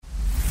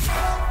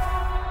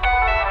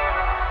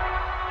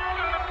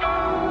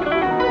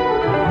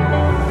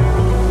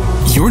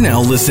You're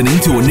now listening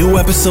to a new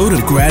episode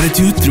of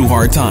Gratitude Through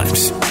Hard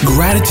Times.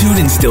 Gratitude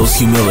instills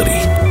humility.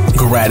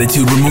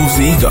 Gratitude removes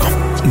the ego.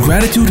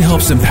 Gratitude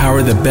helps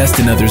empower the best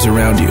in others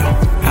around you.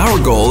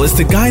 Our goal is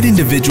to guide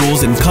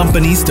individuals and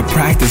companies to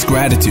practice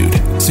gratitude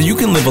so you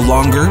can live a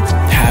longer,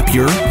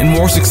 happier, and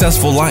more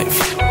successful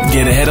life.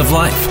 Get ahead of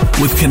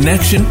life with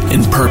connection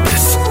and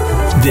purpose.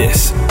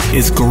 This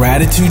is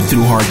Gratitude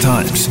Through Hard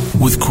Times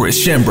with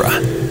Chris Schembra.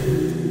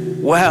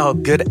 Well,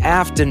 good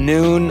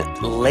afternoon,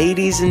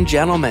 ladies and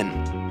gentlemen.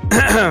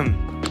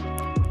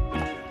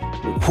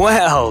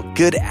 Well,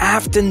 good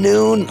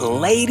afternoon,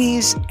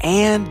 ladies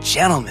and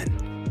gentlemen.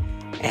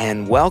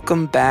 And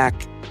welcome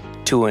back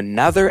to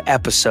another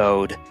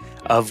episode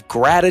of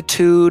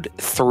Gratitude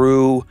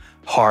Through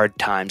Hard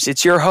Times.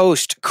 It's your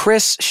host,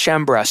 Chris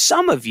Schembra.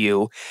 Some of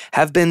you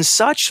have been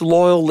such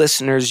loyal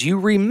listeners, you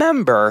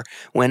remember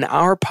when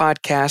our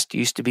podcast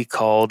used to be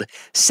called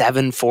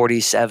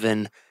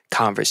 747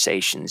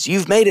 Conversations.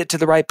 You've made it to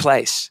the right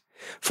place.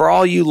 For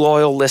all you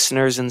loyal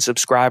listeners and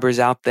subscribers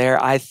out there,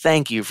 I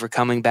thank you for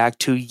coming back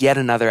to yet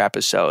another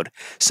episode.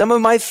 Some of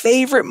my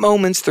favorite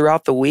moments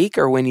throughout the week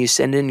are when you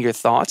send in your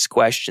thoughts,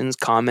 questions,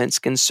 comments,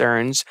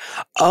 concerns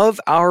of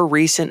our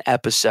recent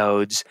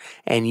episodes,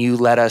 and you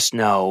let us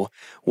know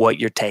what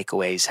your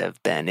takeaways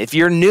have been. If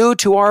you're new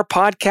to our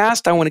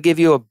podcast, I want to give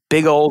you a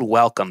big old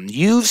welcome.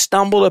 You've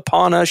stumbled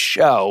upon a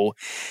show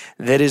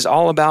that is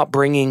all about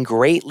bringing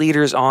great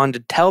leaders on to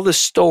tell the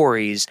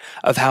stories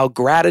of how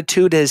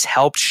gratitude has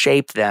helped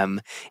shape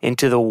them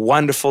into the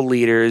wonderful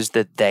leaders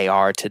that they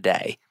are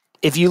today.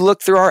 If you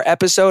look through our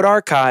episode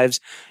archives,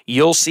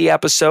 you'll see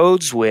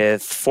episodes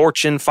with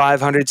Fortune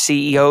 500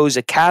 CEOs,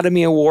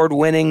 Academy Award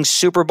winning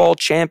Super Bowl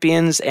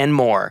champions, and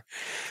more.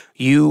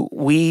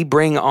 We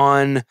bring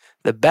on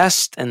the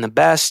best and the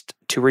best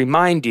to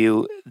remind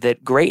you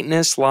that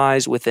greatness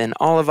lies within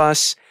all of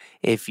us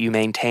if you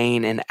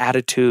maintain an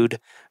attitude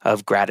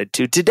of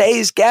gratitude.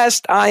 Today's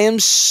guest, I am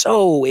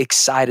so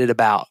excited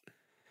about.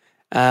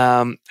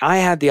 I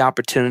had the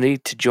opportunity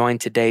to join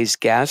today's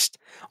guest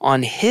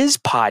on his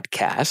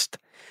podcast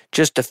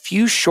just a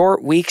few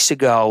short weeks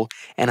ago,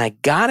 and I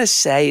gotta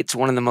say, it's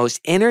one of the most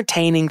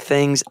entertaining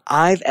things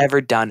I've ever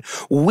done.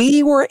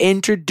 We were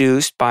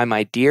introduced by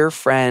my dear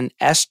friend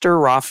Esther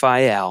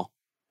Raphael,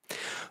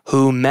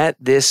 who met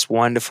this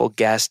wonderful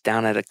guest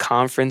down at a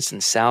conference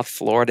in South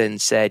Florida and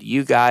said,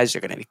 you guys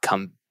are going to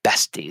become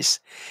besties.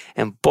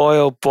 And boy,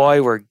 oh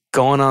boy, we're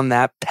going on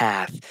that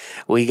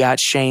path. We got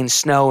Shane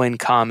Snow in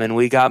common.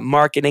 We got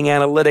marketing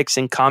analytics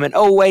in common.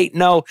 Oh, wait,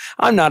 no,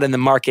 I'm not in the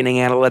marketing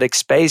analytics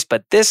space,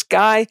 but this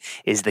guy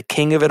is the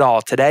king of it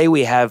all. Today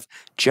we have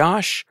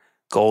Josh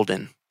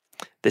Golden,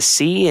 the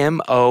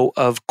CMO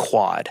of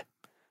Quad,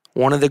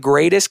 one of the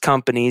greatest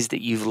companies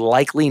that you've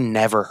likely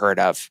never heard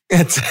of.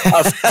 It's a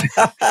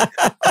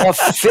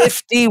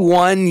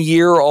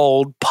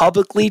 51-year-old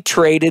publicly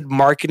traded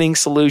marketing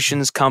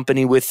solutions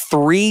company with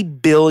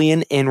 $3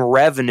 billion in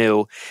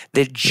revenue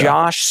that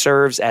Josh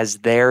serves as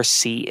their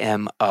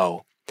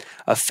CMO.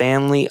 A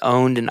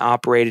family-owned and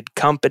operated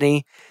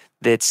company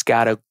that's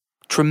got a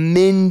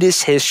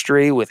tremendous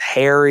history with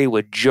Harry,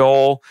 with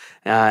Joel,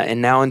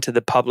 and now into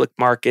the public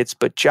markets.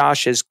 But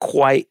Josh has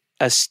quite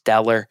a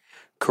stellar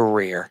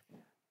career.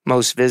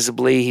 Most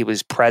visibly, he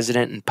was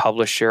president and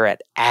publisher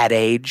at Ad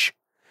Age,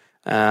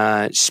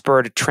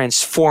 spurred a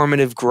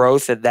transformative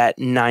growth of that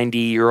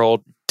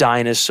 90-year-old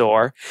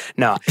dinosaur.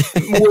 No,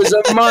 was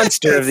a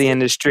monster of the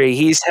industry.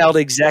 He's held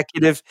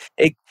executive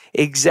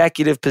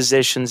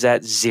positions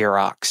at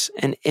Xerox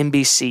and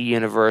NBC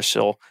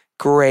Universal,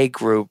 Grey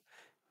Group,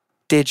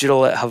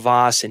 Digital at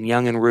Havas and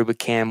Young and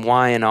Rubicam,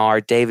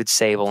 Y&R, David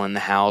Sable in the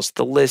house.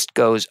 The list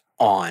goes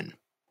on.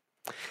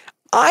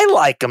 I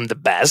like him the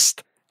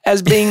best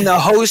as being the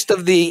host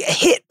of the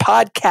hit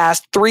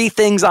podcast, 3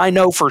 Things I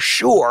Know For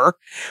Sure,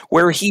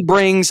 where he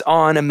brings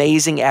on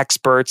amazing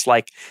experts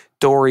like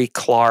Dorie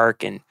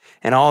Clark and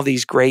all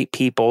these great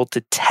people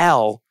to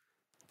tell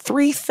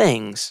 3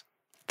 things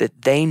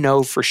that they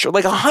know for sure,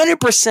 like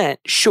 100%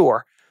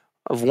 sure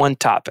of one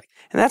topic.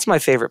 And that's my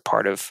favorite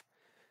part of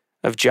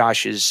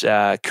Josh's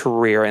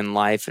career in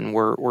life, and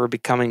we're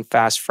becoming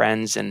fast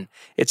friends, and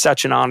it's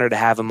such an honor to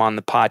have him on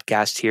the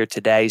podcast here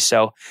today.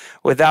 So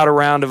without a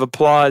round of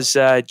applause,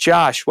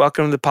 Josh,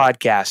 welcome to the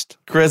podcast.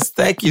 Chris,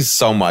 thank you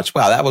so much.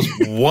 Wow, that was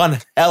one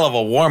hell of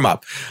a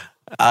warm-up.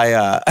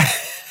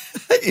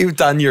 You've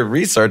done your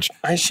research.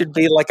 I should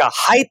be like a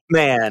hype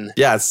man.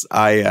 Yes,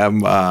 I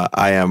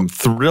am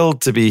thrilled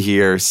to be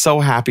here.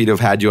 So happy to have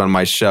had you on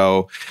my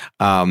show,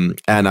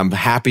 and I'm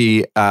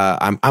happy.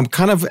 I'm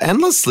kind of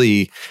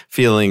endlessly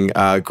feeling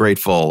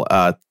grateful.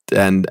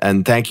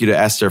 And thank you to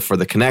Esther for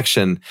the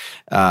connection,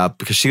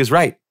 because she was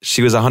right.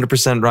 She was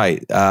 100%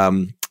 right.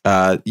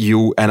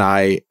 You and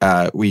I,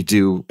 we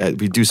do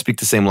speak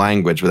the same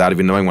language without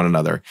even knowing one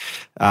another,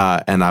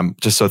 and I'm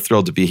just so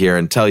thrilled to be here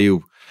and tell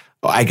you.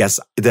 I guess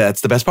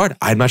that's the best part.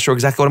 I'm not sure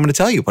exactly what I'm going to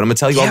tell you, but I'm going to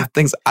tell you all the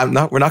things. We're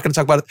not going to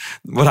talk about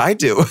what I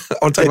do. I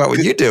want to talk about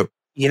what you do.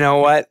 You know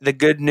what? The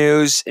good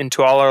news, and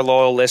to all our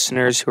loyal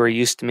listeners who are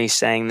used to me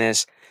saying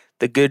this,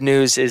 The good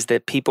news is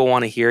that people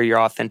want to hear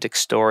your authentic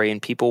story, and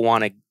people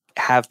want to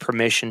have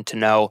permission to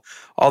know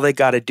all they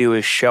got to do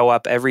is show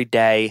up every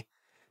day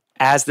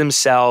as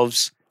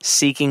themselves,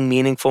 seeking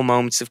meaningful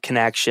moments of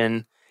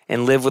connection,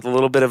 and live with a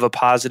little bit of a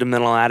positive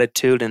mental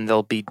attitude, and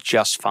they'll be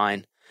just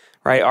fine.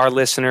 Right? Our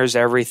listeners,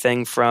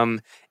 everything from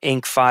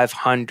Inc.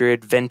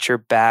 500,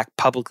 venture-backed,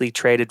 publicly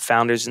traded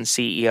founders and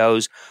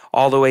CEOs,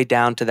 all the way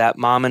down to that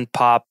mom and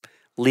pop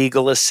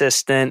legal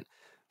assistant,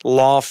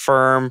 law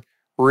firm,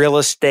 real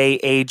estate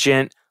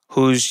agent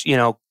who's,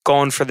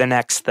 going for the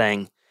next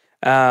thing.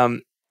 Now,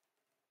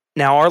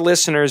 our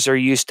listeners are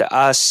used to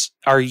us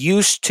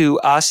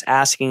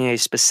asking a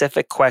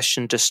specific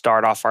question to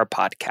start off our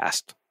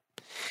podcast.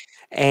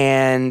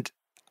 And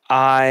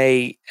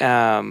I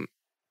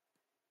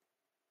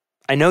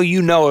know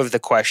you know of the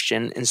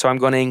question, and so I'm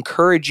going to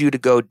encourage you to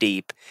go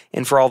deep.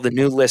 And for all the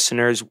new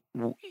listeners,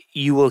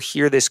 you will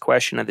hear this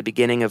question at the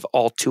beginning of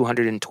all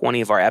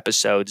 220 of our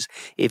episodes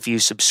if you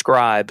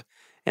subscribe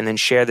and then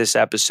share this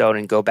episode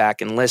and go back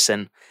and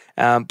listen.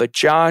 But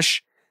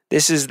Josh,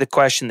 this is the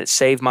question that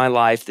saved my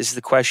life. This is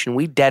the question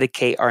we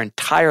dedicate our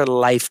entire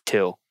life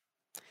to.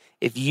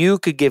 If you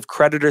could give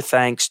credit or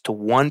thanks to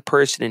one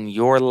person in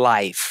your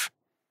life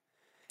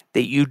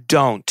that you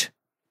don't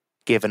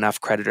give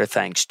enough credit or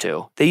thanks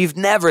to, that you've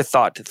never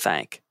thought to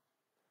thank,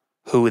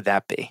 who would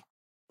that be?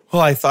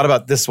 Well, I thought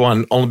about this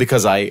one only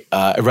because I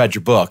read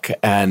your book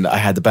and I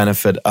had the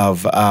benefit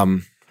of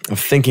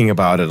thinking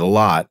about it a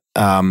lot.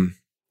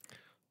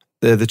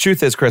 The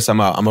truth is, Chris, I'm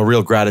a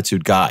real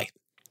gratitude guy.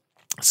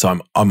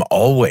 So I'm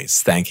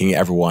always thanking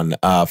everyone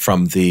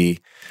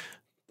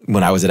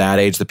when I was at Ad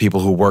Age, the people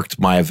who worked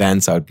my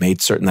events. I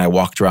made certain that I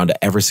walked around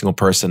to every single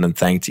person and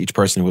thanked each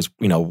person who was,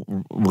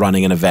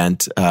 running an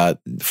event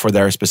for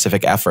their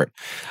specific effort.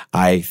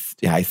 I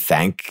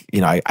thank,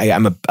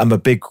 I'm a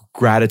big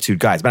gratitude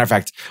guy. As a matter of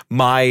fact,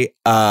 my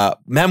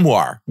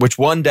memoir, which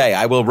one day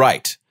I will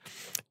write,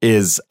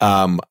 is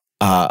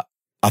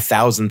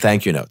 1,000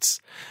 thank you notes,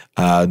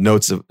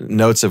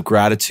 notes of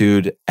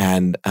gratitude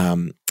and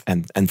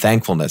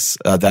thankfulness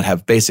that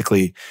have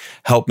basically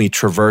helped me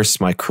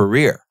traverse my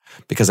career.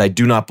 Because I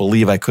do not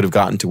believe I could have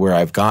gotten to where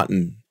I've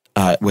gotten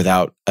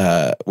without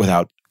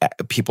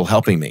people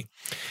helping me.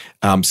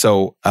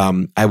 So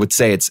I would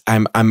say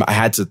I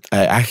had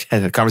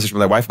a conversation with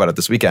my wife about it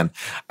this weekend.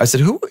 I said,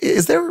 I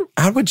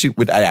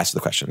asked the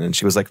question, and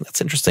she was like,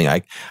 that's interesting.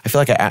 I feel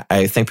like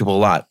I thank people a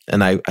lot.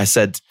 And I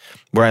said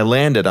where I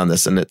landed on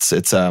this, and it's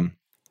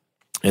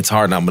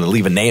hard, and I'm going to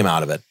leave a name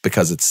out of it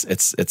because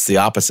it's the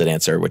opposite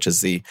answer, which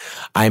is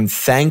I'm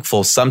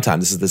thankful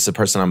sometimes. This is a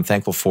person I'm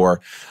thankful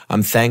for.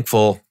 I'm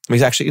thankful. I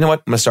mean, actually, you know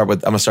what? I'm going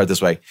to start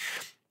this way.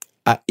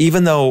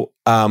 Even though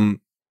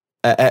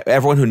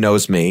everyone who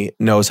knows me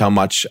knows how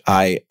much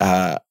I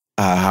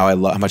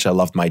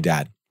loved my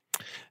dad.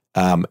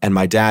 And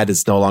my dad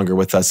is no longer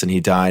with us, and he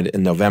died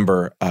in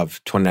November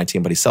of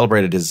 2019. But he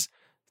celebrated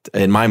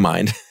in my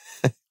mind.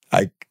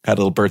 I had a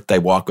little birthday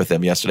walk with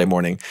him yesterday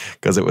morning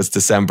because it was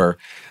December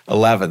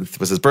 11th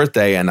was his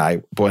birthday, and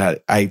I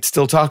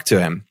still talk to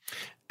him.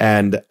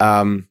 And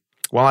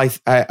while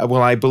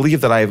I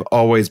believe that I've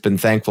always been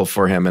thankful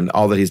for him and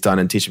all that he's done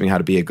in teaching me how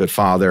to be a good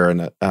father,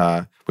 and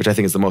which I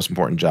think is the most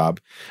important job,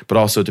 but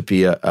also to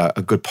be a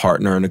good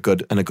partner and a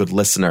good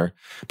listener,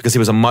 because he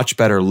was a much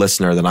better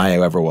listener than I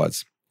ever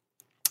was.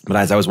 But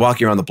as I was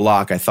walking around the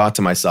block, I thought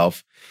to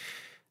myself,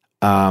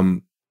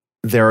 if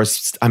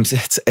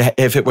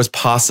it was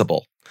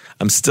possible,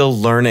 I'm still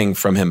learning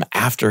from him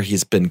after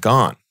he's been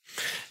gone.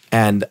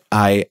 And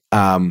I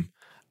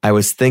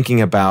was thinking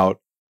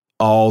about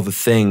all the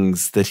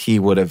things that he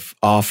would have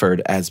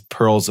offered as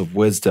pearls of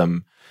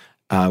wisdom,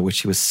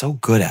 which he was so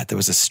good at. There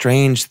was a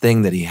strange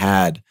thing that he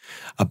had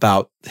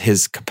about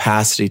his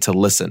capacity to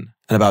listen,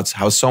 and about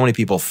how so many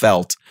people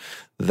felt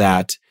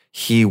that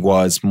he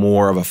was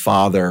more of a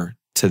father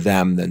to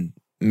them than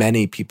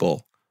many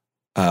people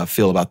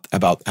feel about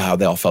how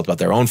they all felt about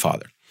their own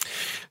father.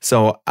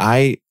 So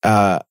I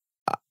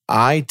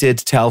did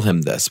tell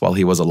him this while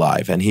he was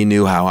alive, and he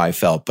knew how I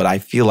felt. But I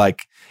feel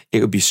like it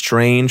would be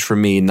strange for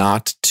me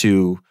not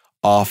to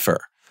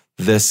offer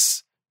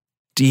this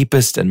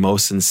deepest and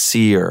most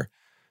sincere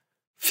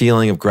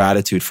feeling of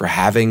gratitude for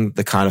having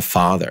the kind of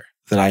father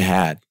that I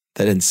had,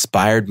 that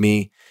inspired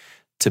me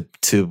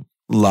to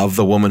love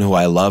the woman who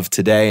I love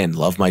today and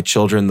love my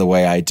children the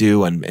way I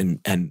do,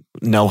 and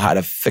know how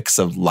to fix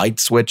a light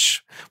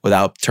switch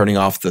without turning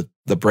off the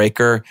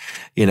breaker,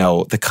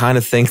 the kind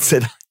of things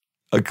that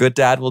a good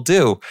dad will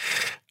do.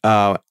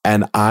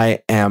 And I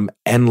am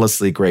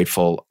endlessly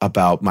grateful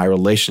about my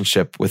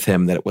relationship with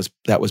him, that was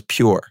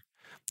pure.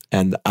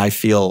 And I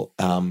feel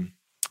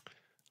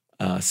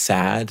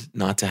sad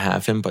not to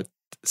have him, but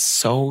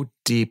so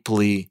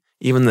deeply,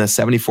 even the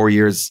 74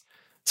 years,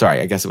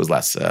 sorry, I guess it was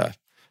less,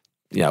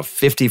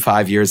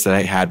 55 years that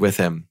I had with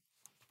him,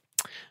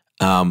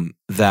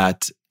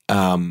 that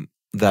I'm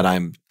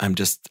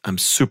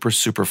super,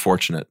 super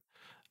fortunate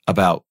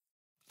about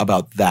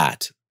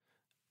that.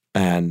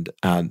 And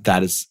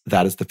that is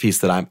the piece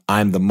that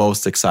I'm the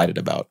most excited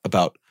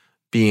about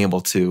being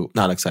able to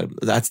not excited.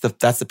 That's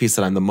the piece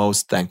that I'm the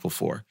most thankful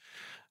for.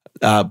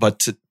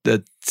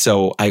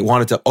 So I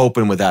wanted to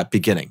open with that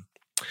beginning,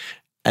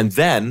 and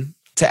then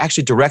to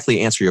actually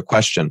directly answer your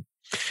question,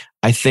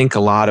 I think a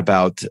lot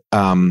about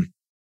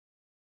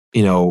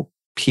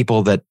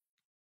people that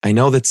I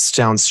know that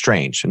sounds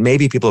strange, and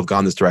maybe people have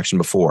gone this direction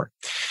before,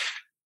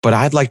 but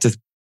I'd like to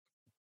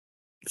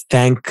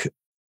thank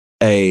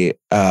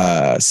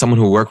someone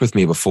who worked with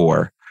me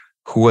before,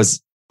 who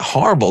was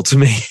horrible to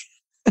me,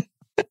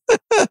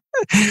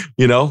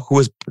 who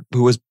was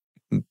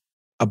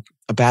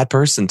a bad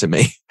person to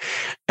me,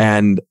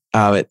 and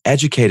it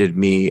educated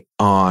me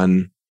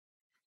on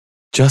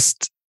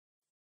just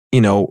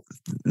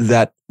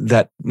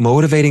that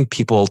motivating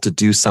people to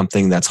do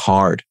something that's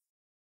hard.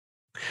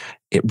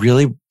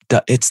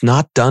 It's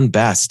not done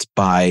best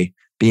by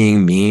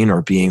being mean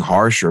or being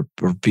harsh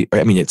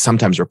it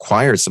sometimes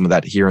requires some of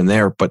that here and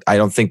there, but I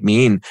don't think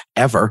mean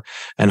ever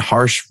and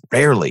harsh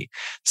rarely.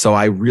 So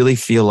I really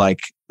feel like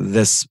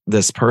this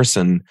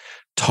person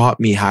taught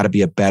me how to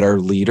be a better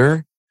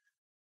leader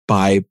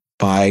by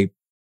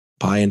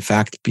in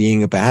fact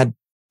being a bad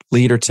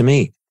leader to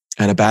me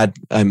and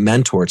a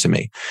mentor to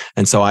me.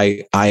 And so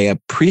I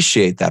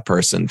appreciate that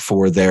person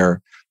for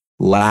their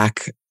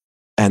lack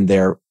and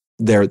the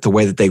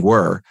way that they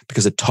were,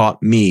 because it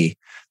taught me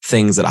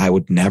things that I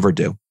would never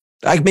do.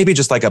 Maybe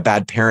just like a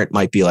bad parent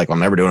might be like, I'm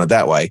never doing it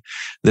that way.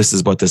 This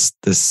is what this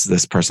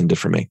person did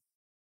for me.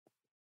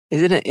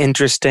 Isn't it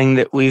interesting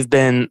that we've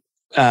been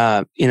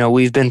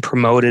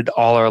promoted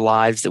all our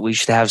lives that we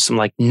should have some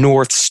like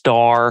North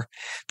Star,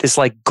 this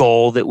like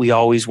goal that we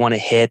always want to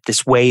hit,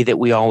 this way that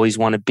we always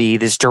want to be,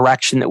 this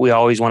direction that we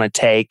always want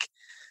to take.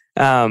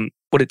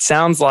 What it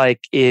sounds like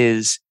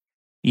is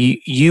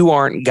you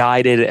aren't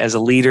guided as a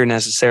leader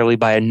necessarily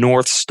by a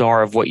North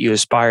Star of what you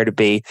aspire to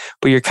be,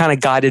 but you're kind of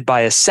guided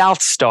by a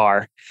South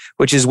Star,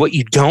 which is what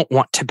you don't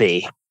want to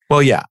be.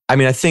 Well, yeah. I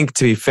mean, I think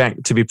to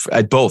be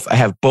both. I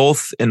have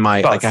both in my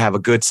like. I have a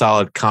good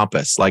solid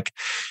compass. Like,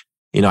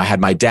 I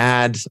had my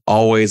dad,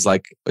 always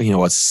like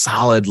a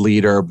solid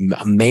leader,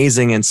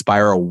 amazing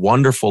inspirer, a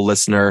wonderful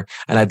listener,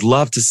 and I'd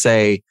love to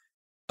say,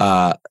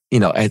 an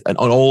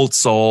old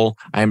soul.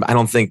 I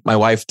don't think my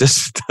wife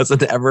just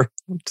doesn't ever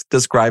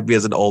describe me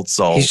as an old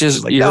soul. He's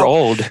just like, you're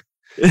old.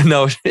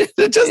 No,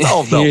 just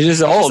old. No. You're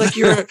just old. Like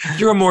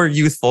you're a more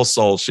youthful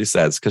soul, she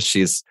says, because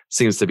she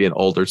seems to be an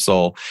older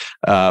soul.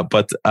 So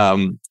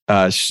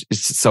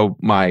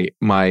my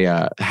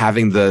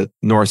having the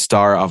North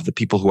Star of the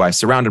people who I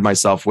surrounded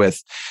myself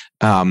with,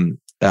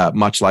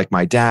 much like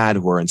my dad,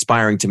 who are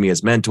inspiring to me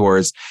as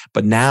mentors.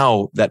 But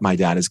now that my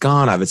dad is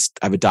gone,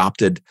 I've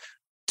adopted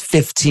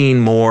 15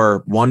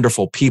 more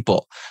wonderful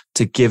people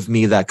to give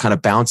me that kind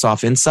of bounce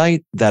off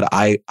insight that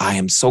I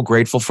am so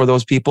grateful for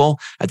those people.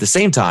 At the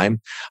same time,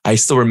 I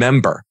still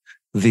remember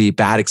the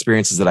bad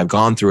experiences that I've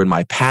gone through in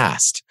my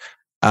past,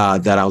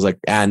 that I was like,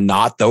 and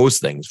not those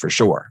things for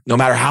sure. No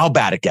matter how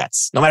bad it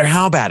gets, no matter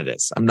how bad it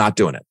is, I'm not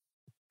doing it.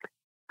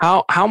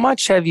 How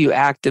much have you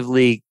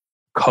actively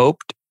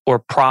coped or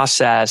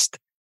processed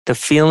the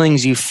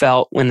feelings you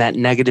felt when that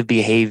negative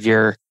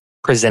behavior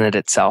presented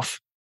itself?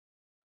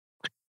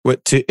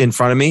 In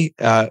front of me,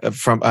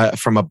 from a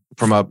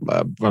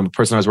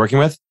person I was working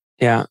with.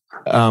 Yeah.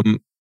 I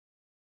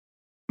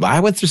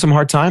went through some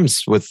hard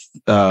times with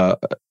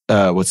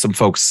some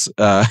folks.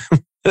 It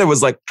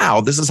was like,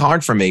 wow, this is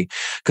hard for me,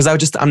 because I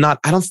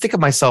don't think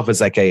of myself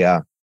as like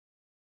a.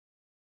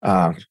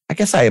 I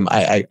guess I am.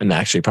 I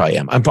actually probably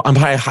am.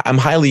 I'm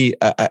highly.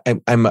 I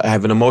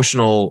have an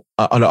emotional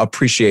an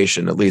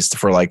appreciation, at least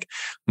for like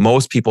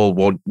most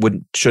people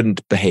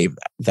shouldn't behave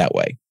that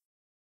way.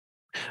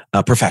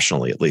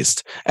 Professionally, at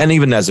least, and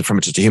even from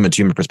just a human to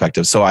human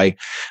perspective. So I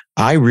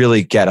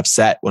really get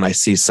upset when I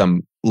see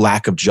some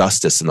lack of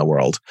justice in the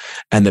world,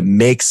 and that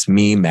makes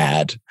me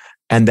mad.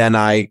 And then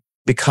I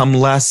become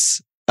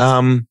less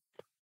rational,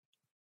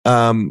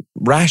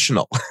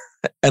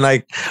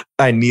 and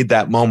I need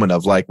that moment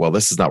of like, well,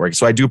 this is not working.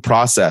 So I do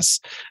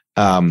process.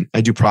 When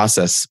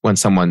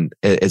someone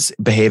is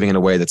behaving in a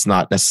way that's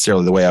not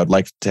necessarily the way I would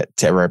like to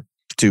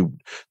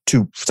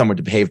someone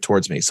to behave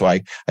towards me. So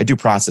I do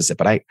process it,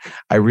 but I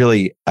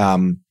really,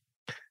 but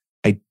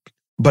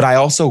I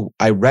also,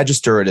 I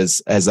register it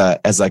as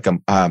like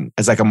I'm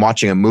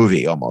watching a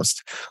movie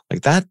almost.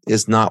 Like that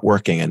is not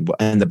working. And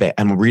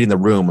I'm reading the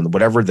room, and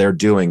whatever they're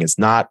doing is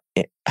not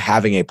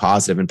having a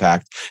positive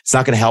impact. It's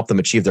not going to help them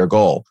achieve their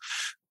goal.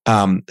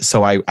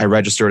 So I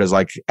register it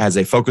as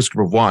a focus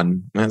group of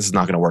one. This is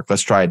not going to work.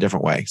 Let's try a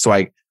different way. So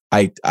I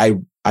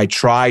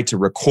try to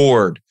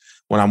record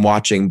when I'm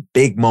watching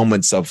big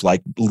moments of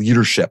like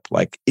leadership,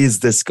 like,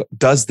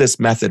 does this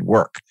method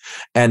work?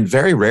 And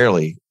very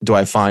rarely do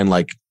I find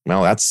like,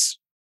 well, that's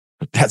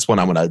what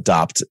I'm going to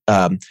adopt.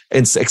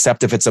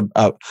 Except if it's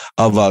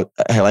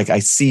like I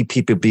see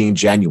people being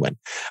genuine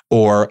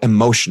or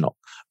emotional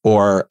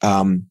or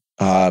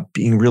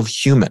being real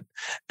human,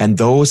 and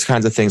those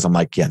kinds of things. I'm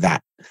like, yeah,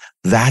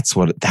 That's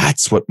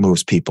what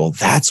moves people.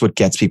 That's what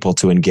gets people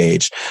to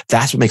engage.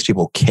 That's what makes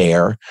people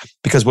care.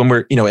 Because when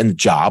we're, in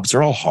jobs,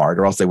 they're all hard,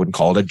 or else they wouldn't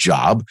call it a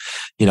job.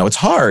 It's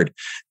hard.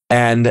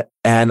 And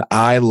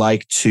I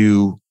like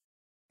to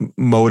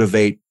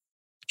motivate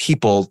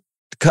people.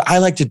 I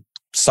like to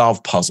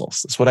solve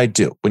puzzles. That's what I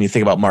do. When you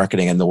think about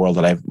marketing in the world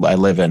that I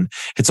live in,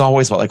 it's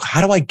always about like,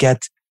 how do I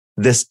get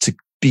this to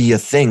be a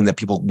thing that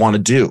people want to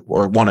do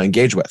or want to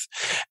engage with?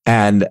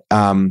 And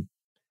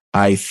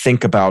I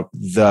think about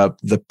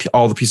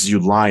all the pieces you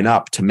line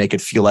up to make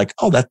it feel like,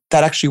 oh, that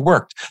actually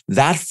worked.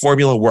 That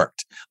formula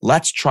worked.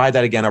 Let's try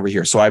that again over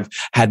here. So I've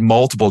had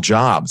multiple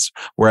jobs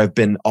where I've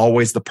been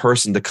always the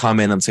person to come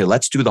in and say,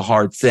 let's do the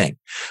hard thing.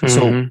 Mm-hmm.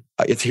 So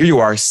if here you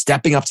are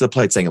stepping up to the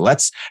plate saying,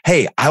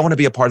 hey, I want to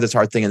be a part of this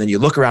hard thing. And then you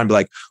look around and be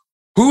like,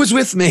 who's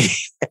with me?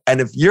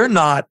 And if you're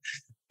not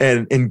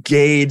an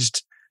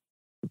engaged,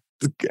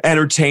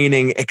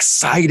 entertaining,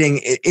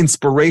 exciting,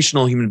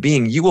 inspirational human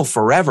being, you will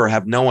forever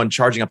have no one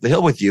charging up the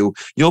hill with you.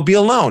 You'll be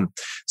alone.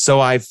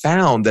 So I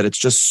found that it's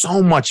just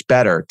so much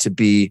better to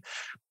be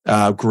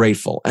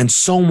grateful, and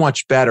so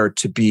much better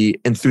to be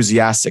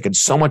enthusiastic, and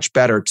so much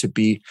better to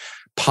be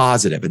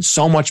positive, and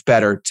so much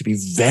better to be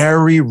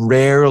very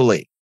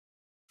rarely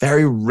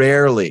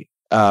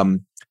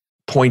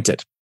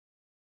pointed.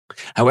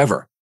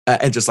 However,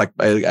 and just like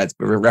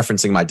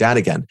referencing my dad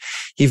again,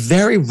 he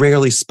very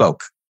rarely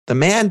spoke. The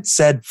man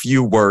said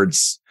few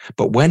words,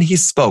 but when he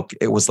spoke,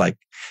 it was like,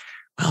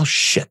 well,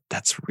 shit,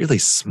 that's really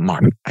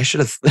smart. I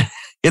should have,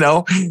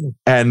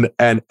 and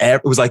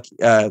it was like,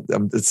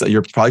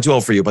 you're probably too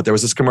old for you, but there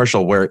was this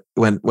commercial where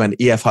when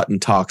E.F. Hutton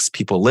talks,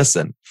 people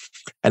listen.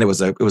 And it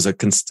was a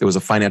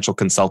financial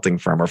consulting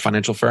firm or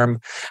financial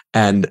firm.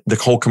 And the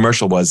whole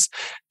commercial was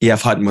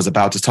E.F. Hutton was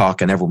about to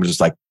talk and everyone was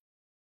just like,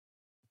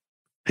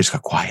 they just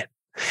got quiet.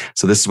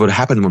 So this is what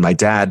happened when my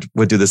dad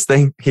would do this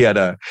thing. He had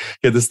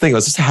this thing. It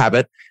was just a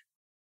habit.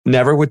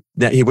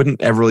 He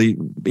wouldn't ever really,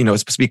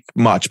 speak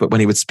much, but when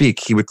he would speak,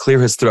 he would clear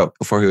his throat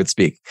before he would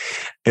speak.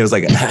 It was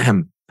like,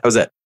 that was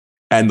it.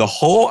 And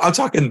I'm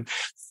talking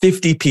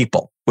 50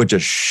 people would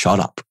just shut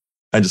up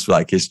and just be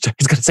like, he's going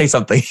to say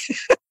something.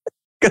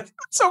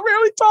 So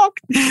rarely talk.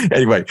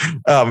 Anyway,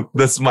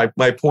 this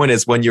my point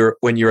is when you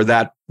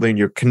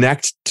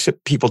connect to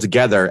people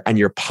together and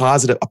you're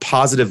a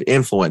positive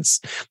influence,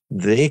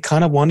 they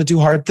kind of want to do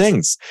hard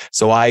things.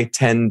 So I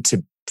found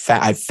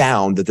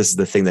that this is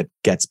the thing that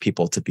gets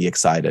people to be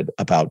excited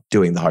about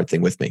doing the hard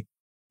thing with me.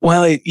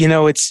 Well,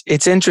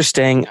 it's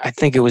interesting. I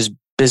think it was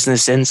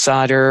Business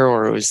Insider,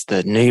 or it was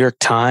the New York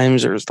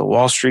Times, or it was the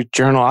Wall Street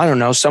Journal. I don't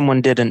know.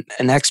 Someone did an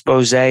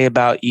expose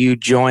about you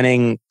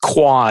joining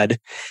Quad.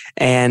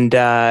 And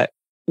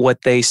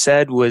what they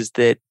said was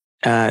that,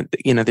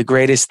 the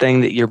greatest thing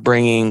that you're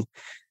bringing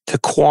to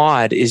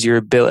Quad is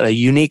a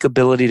unique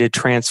ability to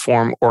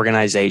transform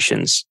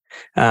organizations,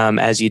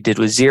 as you did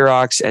with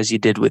Xerox, as you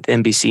did with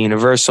NBC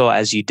Universal,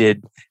 as you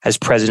did as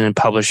president and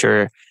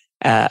publisher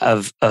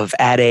of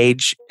Ad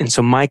Age. And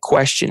so my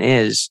question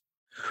is,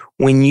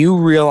 when you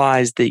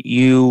realized that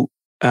you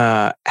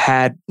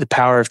had the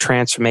power of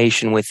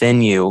transformation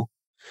within you,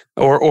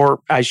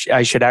 or I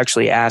should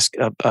actually ask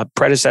a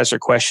predecessor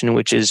question,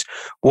 which is,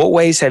 what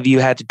ways have you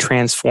had to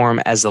transform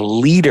as a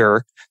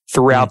leader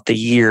throughout the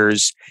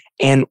years?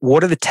 And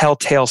what are the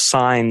telltale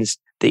signs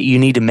that you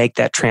need to make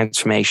that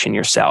transformation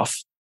yourself?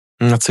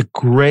 That's a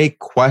great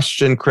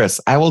question,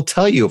 Chris. I will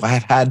tell you, I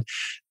have had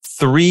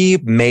 3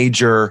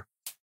 major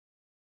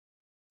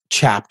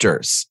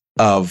chapters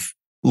of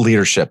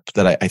leadership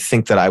that I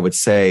think that I would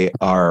say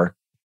are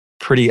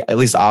pretty, at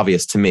least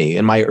obvious to me.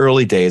 In my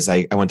early days,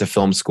 I went to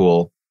film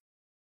school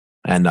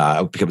and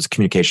I was a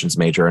communications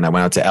major, and I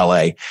went out to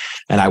LA,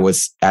 and I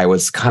was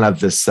kind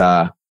of this,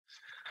 I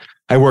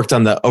worked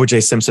on the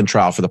O.J. Simpson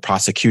trial for the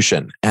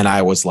prosecution. And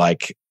I was a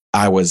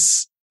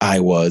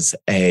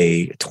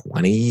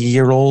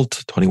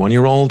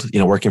 21-year-old,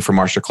 working for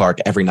Marsha Clark.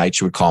 Every night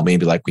she would call me and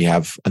be like, we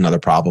have another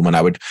problem. And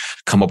I would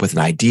come up with an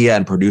idea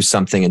and produce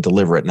something and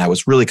deliver it. And I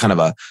was really kind of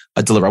a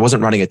deliverer. I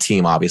wasn't running a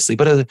team, obviously,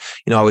 but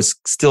I was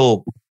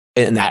still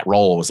in that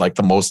role. It was like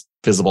the most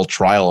visible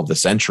trial of the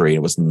century.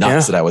 It was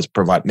nuts that I was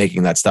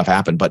making that stuff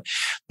happen. But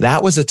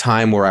that was a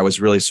time where I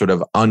was really sort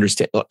of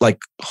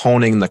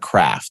honing the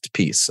craft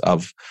piece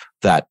of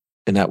that.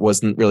 And that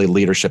wasn't really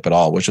leadership at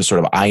all, which is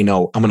sort of, I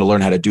know I'm going to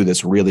learn how to do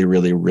this really,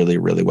 really, really,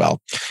 really well.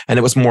 And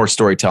it was more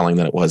storytelling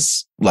than it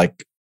was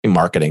like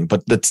marketing,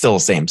 but it's still the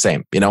same.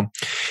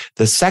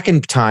 The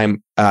second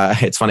time,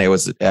 it's funny. I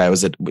was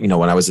at,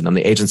 when I was on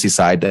the agency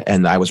side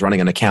and I was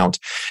running an account,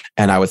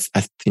 and I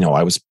thought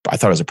I was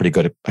a pretty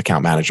good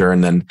account manager.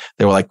 And then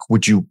they were like,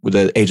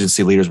 the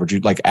agency leaders, would you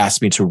like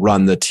ask me to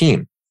run the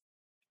team?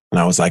 And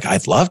I was like,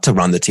 I'd love to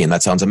run the team.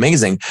 That sounds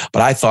amazing.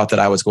 But I thought that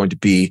I was going to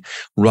be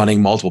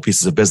running multiple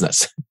pieces of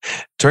business.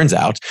 Turns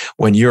out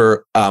when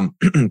you're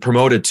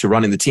promoted to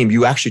running the team,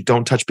 you actually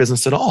don't touch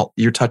business at all.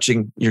 You're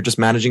just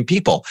managing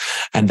people.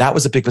 And that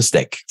was a big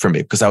mistake for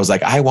me, because I was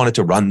like, I wanted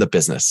to run the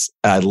business.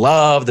 I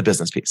love the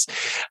business piece.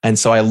 And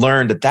so I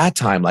learned at that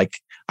time, like,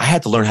 I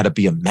had to learn how to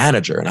be a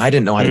manager, and I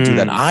didn't know how to do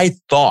that. And I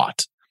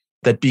thought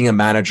that being a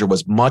manager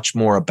was much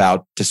more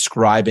about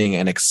describing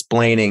and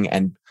explaining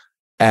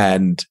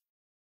and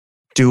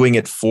doing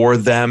it for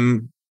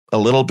them a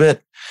little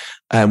bit.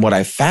 And what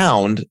I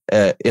found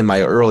in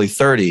my early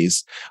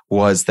 30s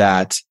was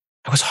that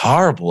I was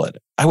horrible at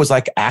it. I was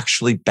like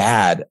actually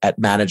bad at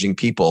managing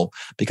people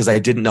because I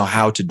didn't know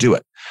how to do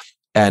it.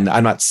 And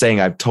I'm not saying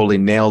I've totally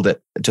nailed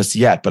it just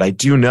yet, but I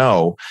do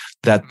know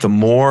that the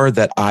more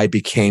that I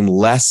became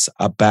less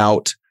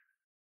about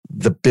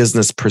the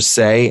business per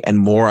se and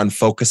more on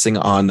focusing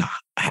on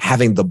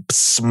having the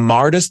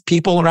smartest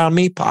people around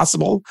me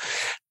possible,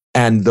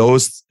 and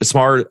those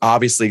smart,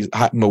 obviously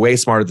way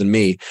smarter than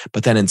me,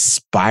 but then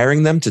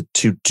inspiring them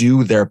to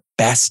do their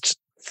best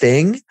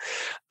thing,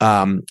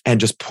 and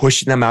just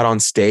pushing them out on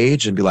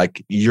stage and be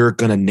like, you're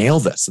going to nail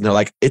this. And they're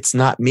like, it's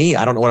not me.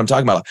 I don't know what I'm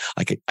talking about.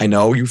 Like, I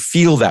know you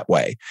feel that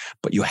way,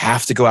 but you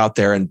have to go out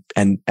there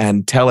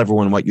and tell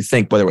everyone what you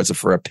think, whether it's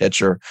for a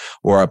pitch or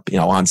a,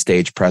 on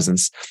stage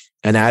presence.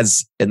 And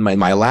as in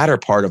my latter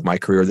part of my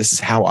career, this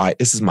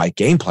is my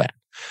game plan.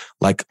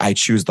 Like, I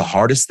choose the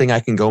hardest thing I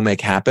can go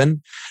make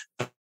happen.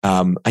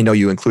 I know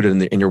you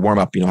included in your warm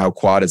up, how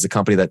Quad is a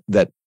company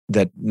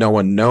that no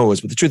one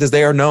knows, but the truth is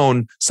they are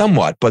known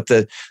somewhat. But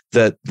the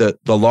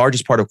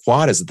largest part of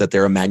Quad is that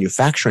they're a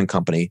manufacturing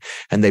company,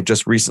 and they've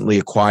just recently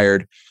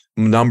acquired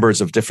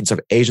numbers of different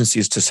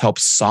agencies to help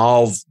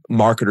solve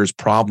marketers'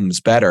 problems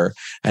better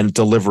and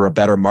deliver a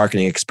better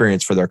marketing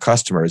experience for their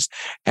customers.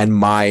 And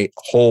my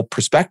whole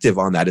perspective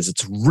on that is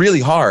it's really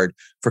hard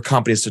for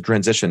companies to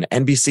transition.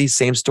 NBC,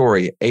 same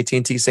story.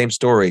 AT&T, same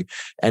story.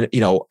 And,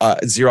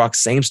 Xerox,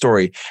 same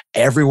story.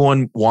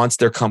 Everyone wants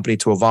their company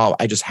to evolve.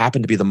 I just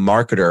happen to be the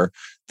marketer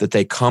that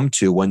they come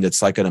to when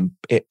it's like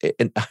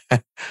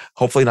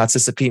hopefully not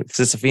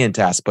Sisyphean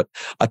task, but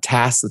a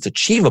task that's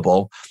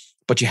achievable,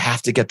 but you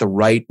have to get the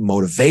right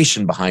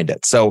motivation behind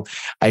it. So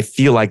I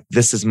feel like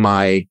this is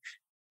my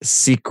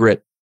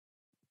secret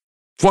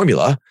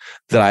formula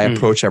that I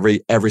approach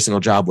every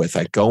single job with.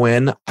 I go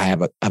in, I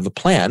have a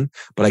plan,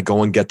 but I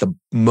go and get the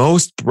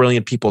most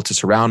brilliant people to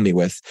surround me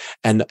with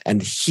and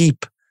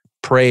heap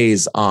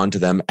praise onto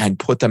them and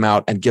put them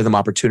out and give them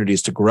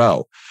opportunities to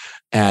grow.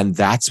 And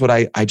that's what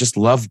I just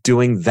love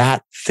doing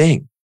that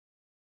thing.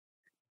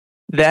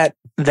 That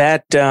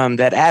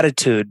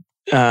attitude,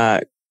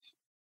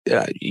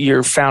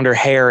 your founder,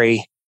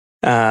 Harry,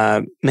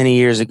 many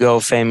years ago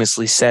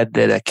famously said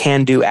that a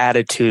can-do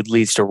attitude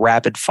leads to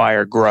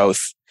rapid-fire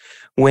growth.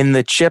 When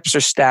the chips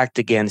are stacked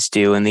against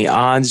you and the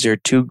odds are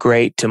too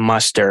great to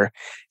muster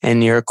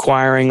and you're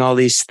acquiring all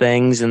these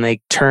things and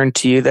they turn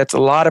to you, that's a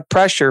lot of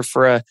pressure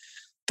for a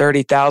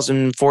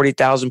 30,000,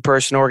 40,000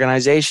 person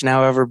organization,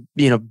 however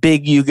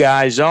big you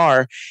guys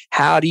are.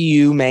 How do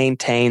you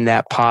maintain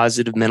that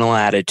positive mental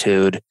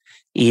attitude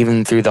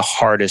even through the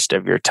hardest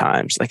of your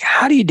times? Like,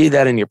 how do you do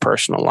that in your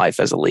personal life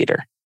as a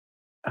leader?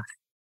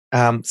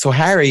 So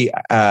Harry,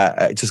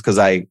 just because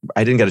I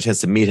didn't get a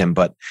chance to meet him,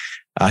 but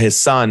his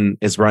son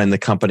is running the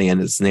company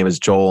and his name is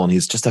Joel, and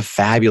he's just a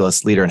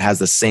fabulous leader and has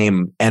the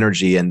same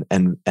energy and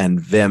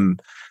vim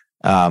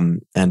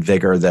and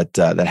vigor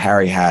that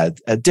Harry had.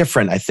 A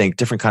different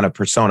kind of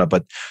persona,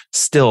 but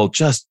still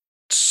just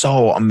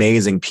so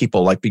amazing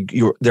people. Like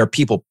they're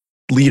people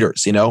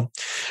leaders,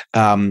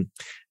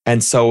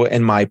 And so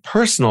in my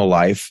personal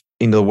life,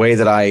 in the way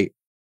that I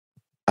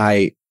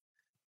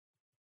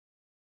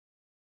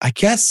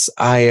guess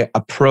I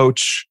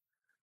approach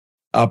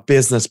a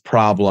business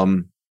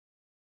problem,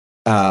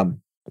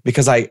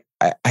 because can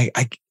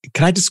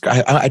I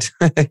describe?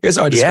 Here's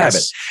how I describe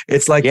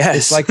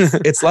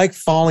it. It's like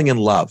falling in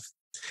love.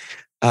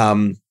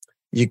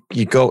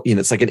 You go,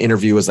 it's like an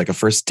interview is like a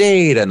first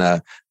date, and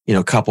a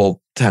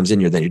couple times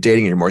in you're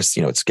dating, and you're more,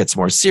 it gets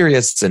more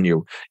serious, and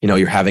you're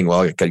having,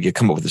 you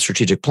come up with a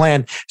strategic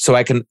plan. So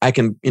I can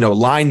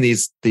line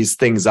these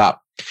things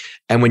up.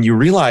 And when you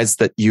realize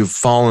that you've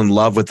fallen in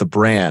love with the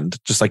brand,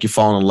 just like you've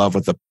fallen in love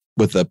with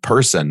the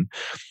person,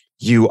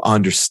 you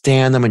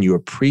understand them and you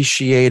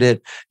appreciate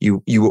it.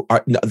 You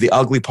are, the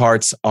ugly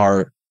parts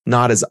are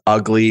not as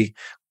ugly,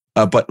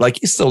 but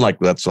like you still like,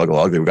 that's a little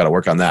ugly. We've got to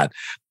work on that.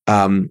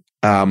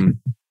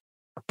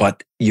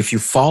 But if you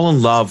fall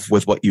in love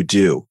with what you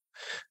do,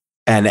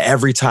 and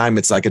every time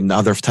it's like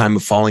another time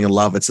of falling in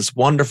love, it's this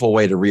wonderful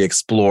way to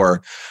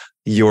re-explore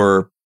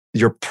your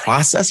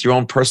process, your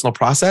own personal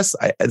process.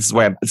 This is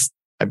why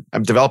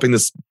I'm developing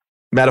this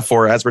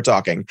metaphor as we're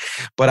talking,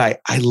 but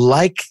I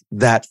like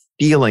that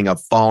feeling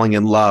of falling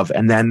in love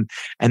and then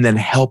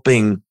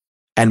helping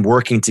and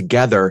working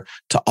together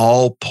to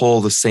all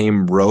pull the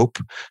same rope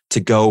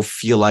to go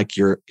feel like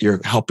you're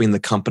helping the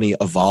company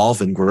evolve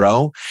and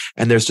grow.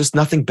 And there's just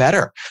nothing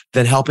better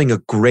than helping a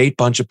great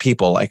bunch of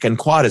people. Like, and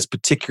Quad is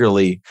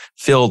particularly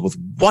filled with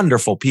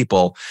wonderful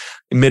people,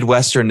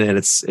 Midwestern in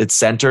its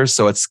center.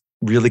 So it's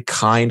really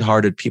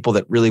kind-hearted people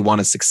that really want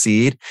to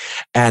succeed.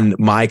 And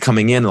my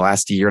coming in the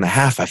last year and a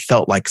half, I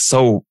felt like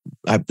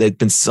they've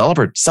been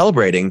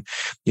celebrating,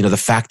 the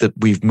fact that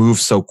we've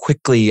moved so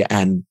quickly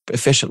and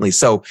efficiently.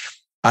 So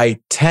I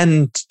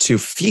tend to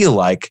feel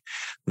like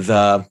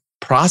the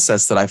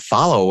process that I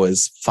follow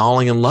is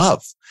falling in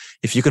love.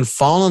 If you can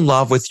fall in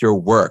love with your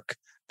work,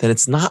 then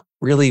it's not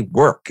really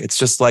work. It's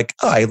just like,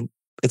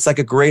 it's like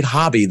a great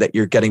hobby that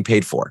you're getting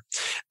paid for.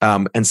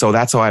 And so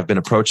that's how I've been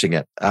approaching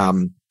it. I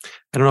don't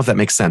know if that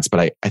makes sense,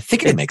 but I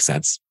think it makes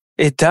sense.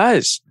 It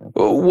does.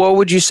 What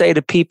would you say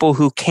to people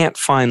who can't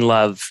find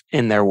love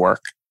in their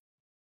work?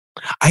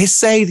 I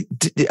say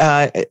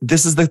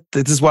this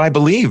is what I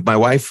believe. My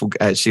wife,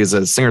 she is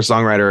a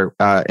singer-songwriter,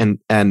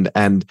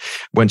 and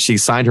when she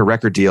signed her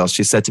record deal,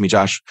 she said to me,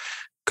 Josh,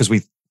 because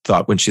we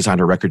thought when she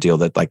signed her record deal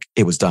that like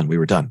it was done, we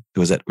were done, it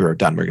was it, we were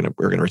done, we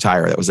were gonna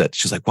retire, that was it.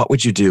 She's like, what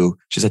would you do?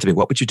 She said to me,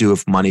 what would you do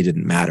if money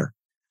didn't matter?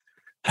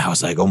 And I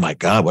was like, oh my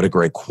God, what a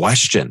great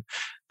question.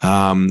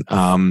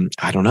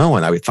 I don't know.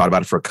 And I thought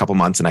about it for a couple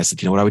months, and I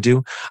said, you know what I would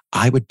do?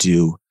 I would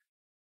do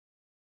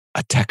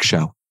a tech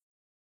show.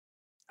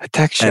 A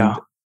tech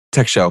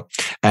show.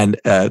 And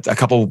a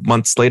couple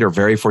months later,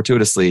 very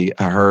fortuitously,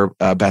 her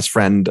best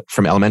friend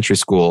from elementary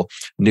school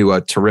knew a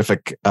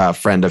terrific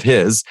friend of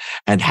his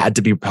and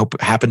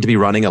happened to be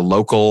running a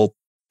local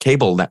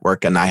cable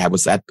network. And I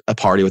was at a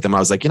party with him. I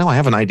was like, I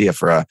have an idea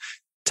for a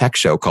tech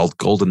show called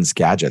Golden's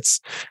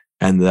Gadgets.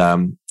 And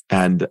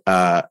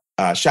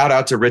shout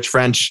out to Rich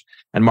French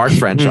and Mark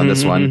French on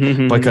this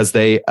one, because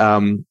they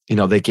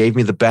gave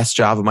me the best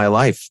job of my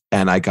life,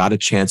 and I got a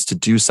chance to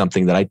do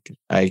something that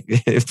I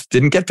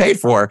didn't get paid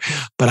for,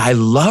 but I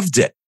loved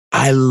it.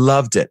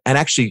 And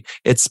actually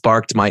it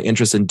sparked my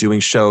interest in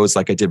doing shows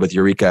like I did with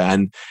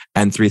Eureka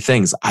and Three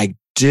Things. I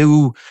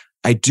do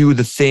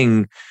the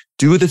thing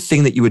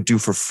that you would do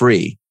for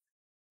free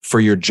for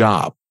your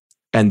job.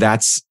 And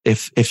that's,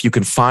 if you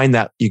can find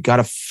that, you got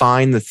to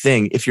find the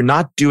thing. If you're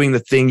not doing the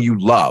thing you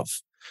love,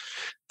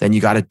 then you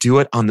got to do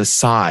it on the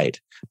side,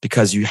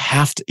 because you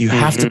have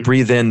to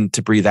breathe in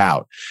to breathe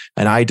out.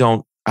 And I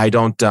don't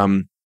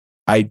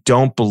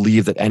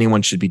believe that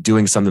anyone should be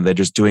doing something they're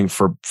just doing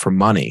for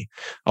money.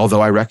 Although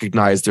I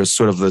recognize there's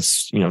sort of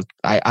this,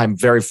 I'm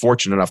very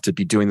fortunate enough to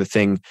be doing the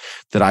thing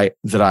that I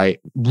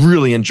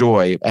really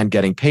enjoy and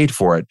getting paid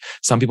for it.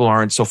 Some people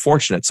aren't so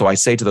fortunate. So I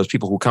say to those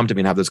people who come to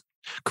me and have this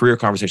career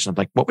conversation, I'm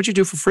like, what would you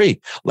do for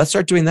free? Let's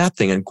start doing that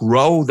thing and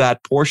grow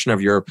that portion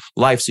of your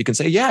life. So you can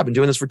say, yeah, I've been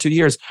doing this for 2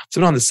 years. It's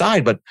been on the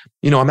side, but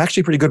I'm actually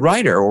a pretty good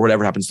writer, or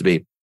whatever happens to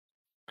be.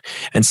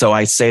 And so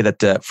I say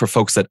that for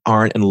folks that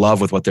aren't in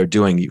love with what they're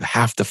doing, you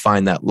have to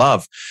find that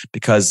love,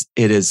 because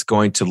it is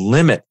going to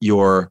limit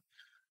your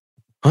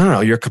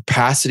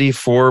capacity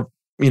for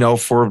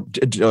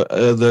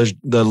the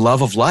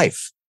love of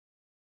life.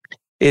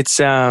 It's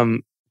so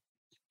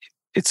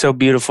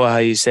beautiful how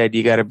you said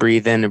you got to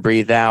breathe in and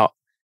breathe out.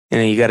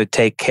 You got to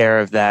take care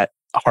of that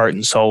heart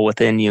and soul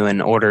within you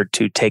in order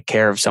to take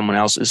care of someone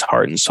else's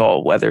heart and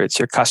soul, whether it's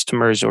your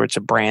customers or it's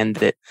a brand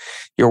that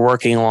you're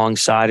working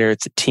alongside or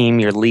it's a team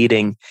you're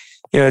leading.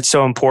 It's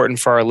so important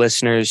for our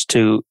listeners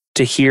to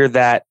hear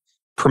that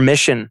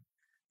permission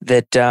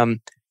that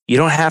you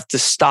don't have to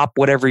stop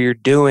whatever you're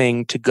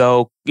doing to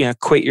go,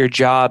 quit your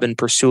job and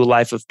pursue a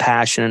life of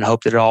passion and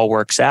hope that it all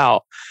works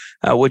out.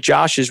 What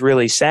Josh is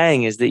really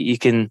saying is that you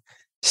can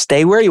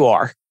stay where you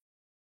are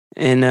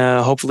in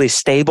a hopefully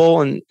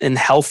stable and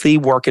healthy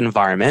work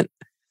environment,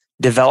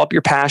 develop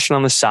your passion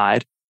on the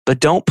side, but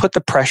don't put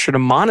the pressure to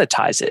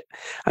monetize it.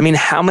 I mean,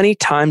 how many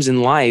times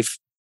in life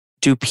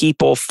do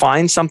people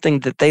find something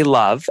that they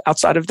love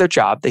outside of their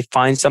job? They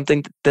find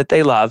something that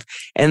they love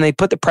and they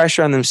put the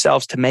pressure on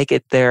themselves to make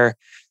it their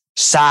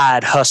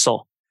side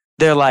hustle.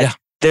 They're like,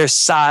 their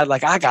side,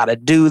 like, I got to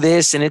do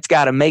this and it's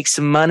got to make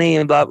some money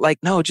and blah. Like,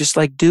 no, just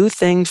like do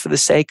things for the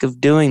sake of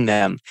doing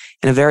them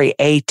in a very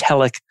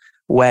atelic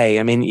way.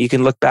 I mean, you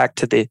can look back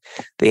to the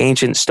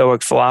ancient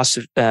Stoic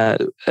philosophers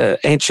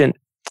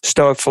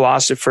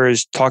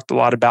talked a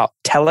lot about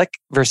telic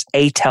versus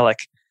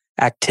atelic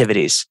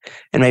activities.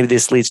 And maybe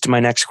this leads to my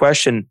next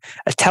question.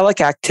 A telic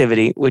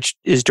activity, which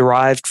is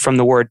derived from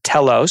the word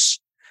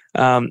telos,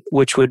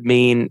 which would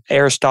mean,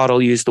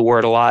 Aristotle used the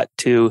word a lot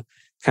to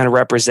kind of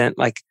represent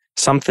like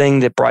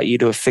something that brought you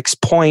to a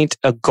fixed point,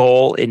 a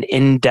goal, an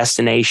end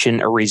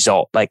destination, a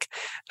result. Like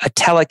a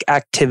telic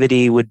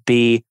activity would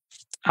be,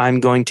 I'm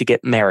going to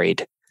get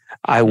married.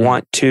 I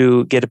want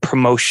to get a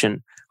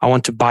promotion. I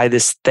want to buy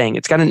this thing.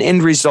 It's got an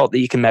end result that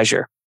you can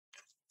measure.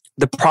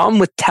 The problem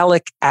with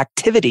telic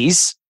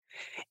activities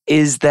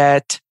is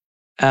that,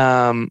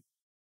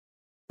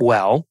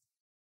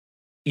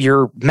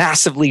 you're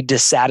massively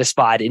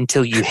dissatisfied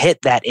until you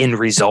hit that end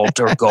result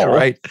or goal.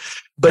 Right.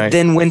 But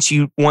then once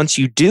you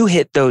do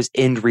hit those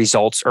end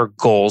results or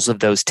goals of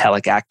those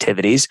telic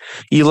activities,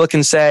 you look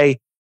and say,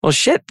 well,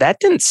 shit, that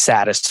didn't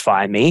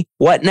satisfy me.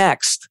 What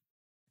next?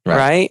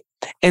 Right?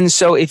 And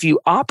so if you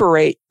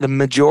operate the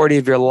majority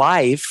of your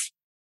life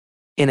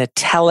in a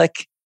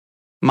telic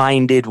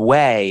minded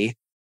way,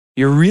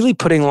 you're really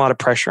putting a lot of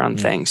pressure on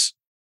things.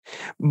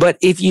 But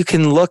if you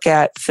can look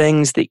at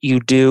things that you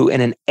do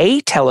in an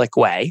atelic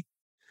way,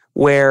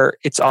 where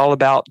it's all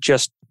about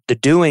just the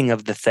doing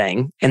of the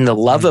thing and the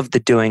love of the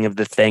doing of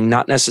the thing,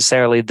 not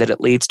necessarily that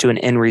it leads to an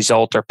end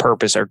result or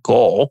purpose or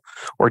goal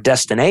or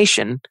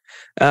destination,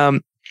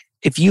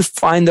 if you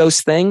find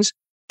those things,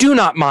 do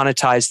not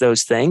monetize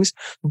those things.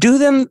 Do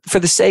them for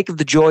the sake of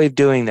the joy of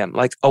doing them,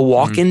 like a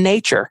walk in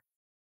nature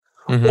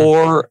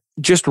or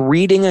just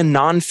reading a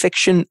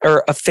nonfiction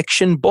or a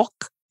fiction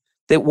book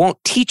that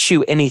won't teach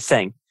you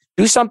anything.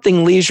 Do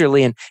something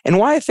leisurely. And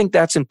why I think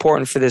that's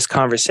important for this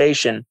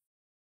conversation.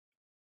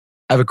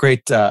 I have a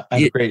great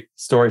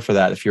story for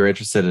that if you're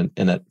interested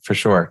in it, for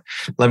sure.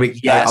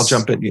 I'll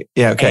jump in.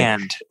 Yeah, okay.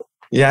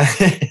 Yeah.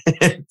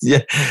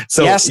 Yeah.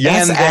 So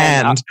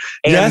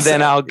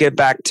then I'll get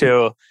back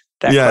to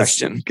that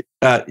question.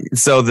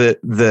 So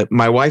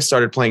my wife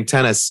started playing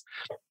tennis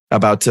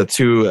about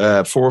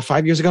 4 or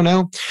 5 years ago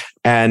now.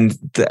 And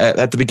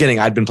at the beginning,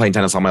 I'd been playing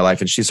tennis all my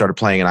life, and she started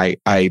playing, and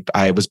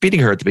I was beating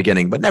her at the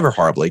beginning, but never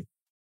horribly.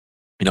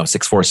 6'4",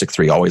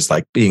 6'3", always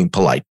like being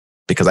polite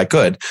because I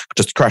could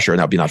just crush her and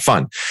that'd be not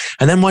fun.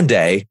 And then one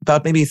day,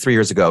 about maybe 3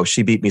 years ago,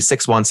 she beat me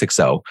 6'1",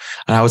 6'0".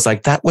 And I was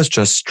like, that was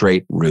just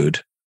straight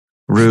rude.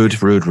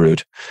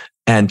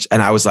 And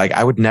I was like,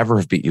 I would never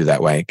have beat you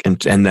that way.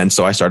 And then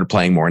so I started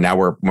playing more. Now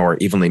we're more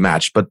evenly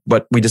matched.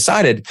 But we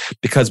decided,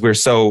 because we're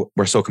so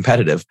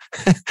competitive,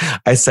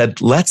 I said,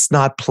 let's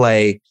not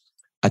play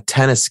a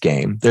tennis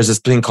game. There's this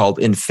thing called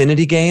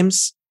infinity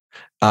games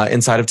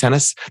inside of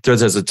tennis.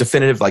 There's a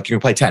definitive, like you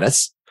can play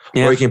tennis.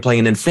 Yeah. Or you can play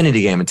an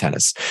infinity game in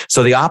tennis.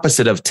 So the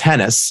opposite of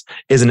tennis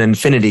is an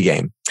infinity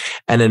game.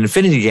 And an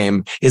infinity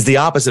game is the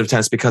opposite of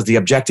tennis because the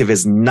objective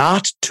is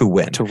not to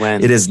win.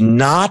 It is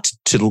not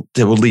to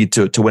lead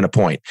to win a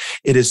point.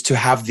 It is to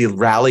have the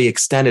rally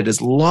extended as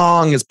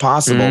long as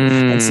possible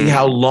and see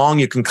how long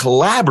you can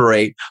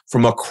collaborate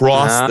from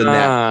across the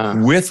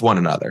net with one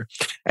another.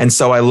 And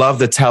so I love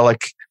the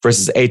telic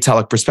versus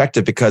atelic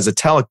perspective, because a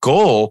telic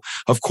goal,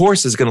 of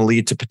course, is going to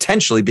lead to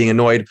potentially being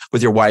annoyed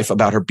with your wife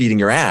about her beating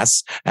your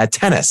ass at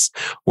tennis,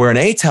 where an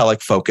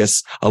atelic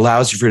focus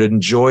allows you to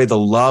enjoy the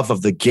love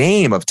of the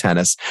game of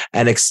tennis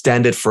and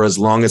extend it for as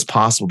long as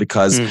possible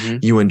because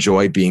you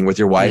enjoy being with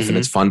your wife and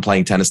it's fun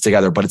playing tennis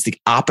together. But it's the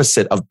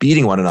opposite of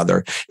beating one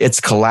another. It's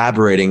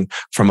collaborating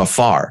from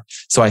afar.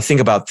 So I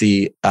think about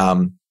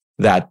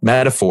that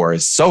metaphor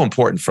is so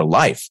important for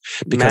life,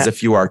 because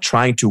if you are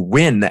trying to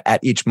win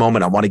at each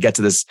moment, I want to get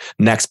to this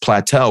next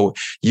plateau,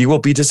 you will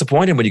be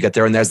disappointed when you get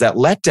there. And there's that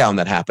letdown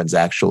that happens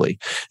actually.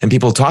 And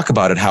people talk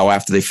about it, how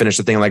after they finish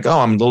the thing, like, oh,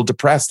 I'm a little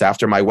depressed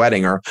after my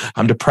wedding, or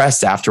I'm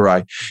depressed after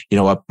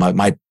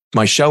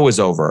my show is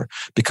over,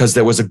 because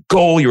there was a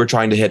goal you were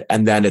trying to hit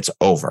and then it's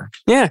over.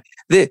 Yeah.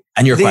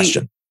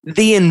 Question.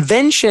 The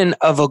invention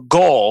of a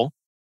goal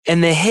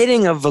and the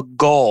hitting of a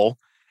goal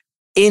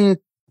in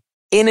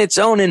its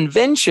own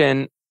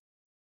invention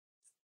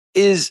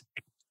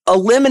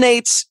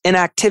eliminates an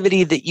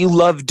activity that you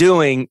love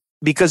doing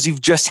because you've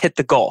just hit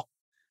the goal,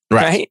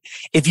 right?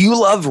 If you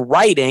love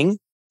writing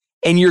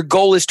and your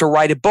goal is to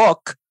write a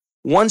book,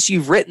 once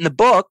you've written the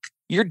book,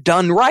 you're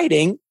done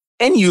writing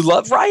and you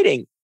love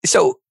writing.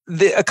 So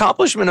the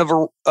accomplishment of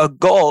a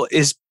goal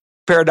is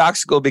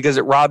paradoxical because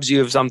it robs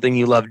you of something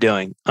you love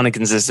doing on a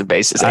consistent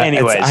basis.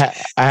 Anyways,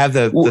 I have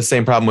the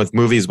same problem with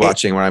movies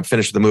watching. When I'm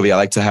finished with the movie, I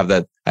like to have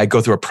I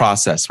go through a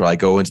process where I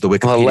go into the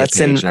Wikipedia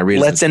page and I read.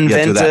 Let's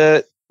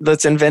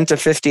invent a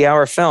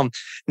 50-hour film.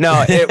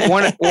 No,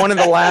 one of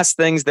the last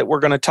things that we're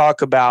going to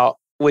talk about,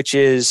 which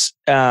is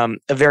a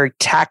very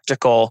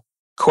tactical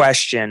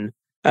question.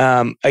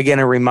 Again,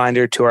 a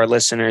reminder to our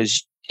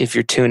listeners: if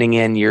you're tuning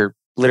in, you're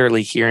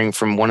literally hearing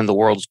from one of the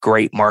world's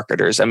great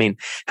marketers. I mean,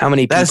 how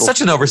many people? That's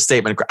such an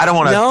overstatement. I don't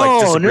want to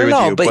disagree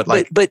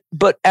with you,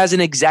 but as an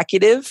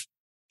executive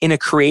in a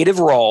creative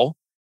role,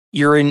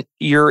 you're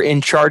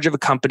in charge of a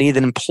company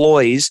that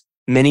employs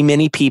many,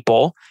 many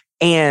people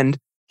and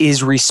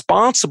is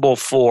responsible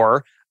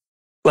for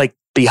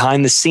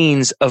behind the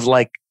scenes of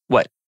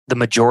the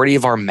majority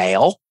of our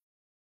mail.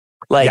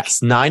 Yes,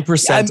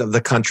 9% of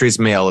the country's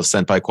mail is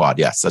sent by Quad.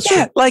 Yes, that's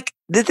true.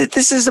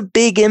 This is a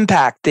big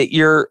impact that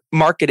your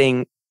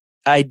marketing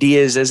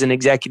ideas as an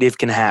executive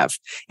can have.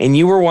 And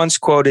you were once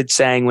quoted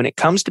saying, when it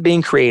comes to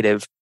being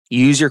creative,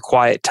 use your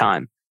quiet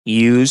time.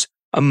 Use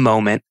a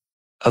moment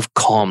of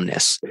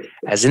calmness.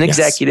 As an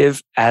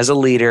executive, as a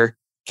leader,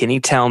 can you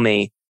tell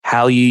me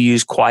how you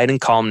use quiet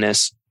and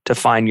calmness to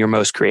find your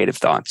most creative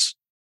thoughts?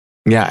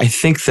 Yeah, I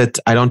think that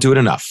I don't do it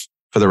enough,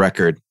 for the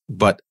record.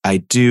 But I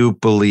do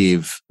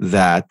believe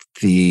that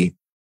the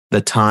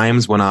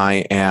times when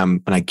I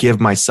give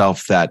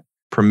myself that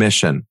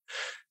permission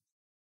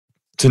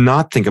to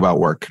not think about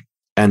work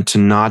and to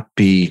not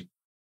be,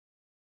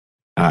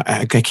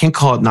 I can't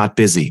call it not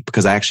busy,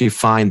 because I actually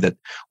find that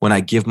when I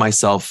give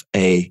myself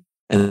an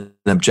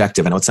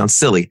objective, I know it sounds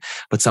silly,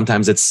 but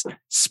sometimes it's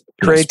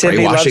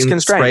creativity loves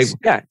constraints.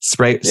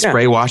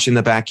 Spray washing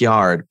the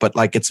backyard, but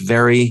it's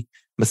very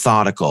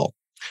methodical.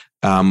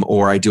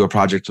 Or I do a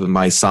project with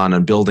my son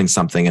on building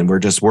something, and we're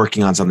just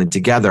working on something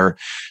together.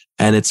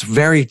 And it's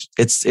sanding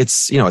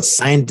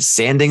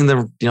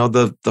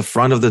the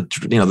front of the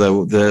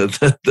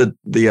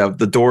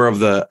door of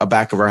the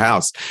back of our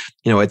house.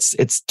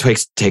 It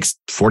takes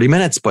 40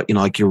 minutes, but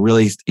you're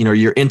really,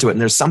 you're into it.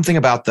 And there's something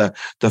about the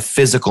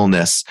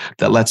physicalness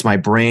that lets my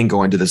brain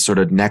go into this sort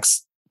of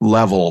next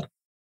level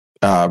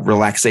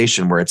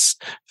relaxation where it's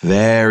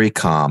very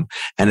calm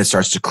and it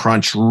starts to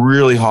crunch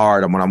really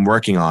hard on what I'm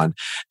working on.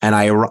 And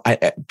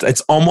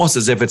it's almost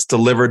as if it's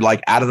delivered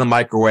like out of the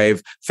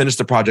microwave, finish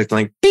the project,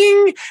 like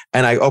bing.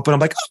 And I open, I'm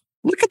like, oh,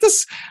 look at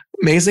this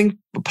amazing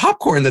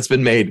popcorn that's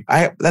been made.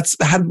 When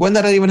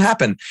did that even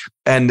happen?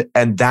 And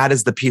that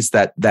is the piece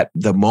that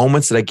the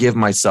moments that I give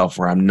myself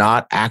where I'm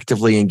not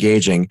actively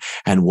engaging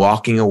and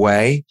walking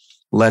away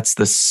lets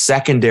the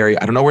secondary,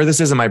 I don't know where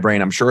this is in my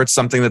brain. I'm sure it's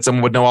something that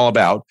someone would know all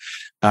about.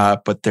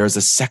 But there's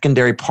a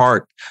secondary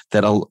part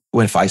that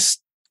if I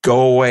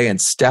go away and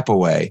step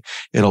away,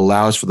 it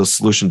allows for the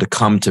solution to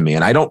come to me.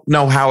 And I don't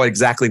know how it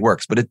exactly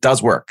works, but it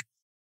does work.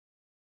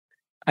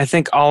 I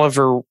think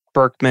Oliver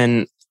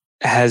Burkeman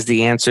has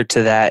the answer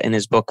to that in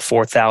his book,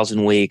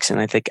 4,000 Weeks. And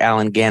I think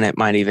Alan Gannett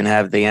might even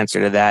have the answer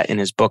to that in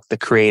his book, The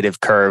Creative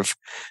Curve.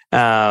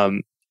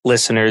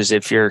 Listeners,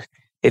 if you're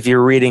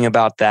reading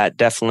about that,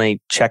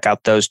 definitely check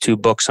out those two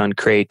books on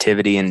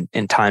creativity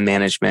and time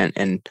management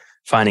and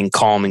finding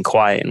calm and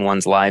quiet in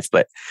one's life.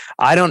 But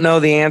I don't know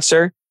the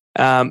answer.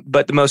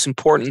 But the most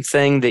important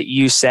thing that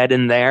you said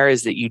in there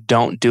is that you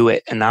don't do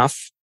it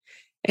enough.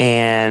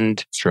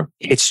 And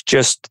it's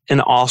just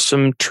an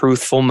awesome,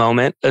 truthful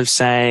moment of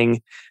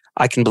saying,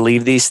 I can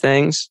believe these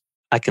things.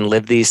 I can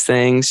live these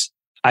things.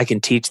 I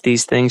can teach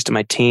these things to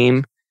my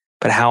team.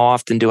 But how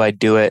often do I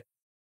do it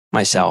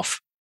myself?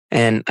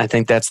 And I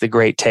think that's the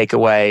great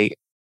takeaway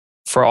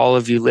for all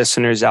of you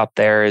listeners out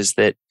there is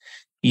that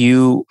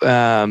you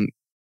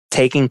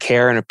taking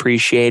care and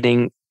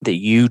appreciating that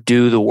you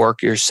do the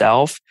work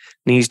yourself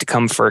needs to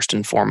come first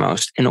and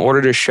foremost. In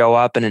order to show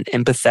up in an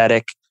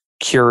empathetic,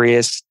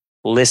 curious,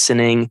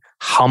 listening,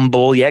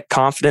 humble, yet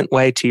confident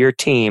way to your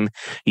team,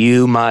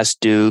 you must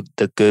do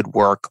the good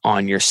work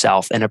on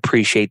yourself and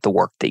appreciate the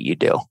work that you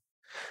do.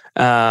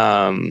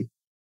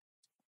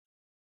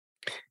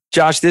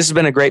 Josh, this has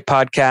been a great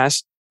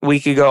podcast. We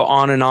could go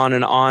on and on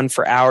and on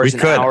for hours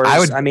and hours.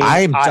 I'm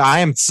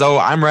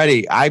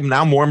ready. I'm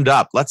now warmed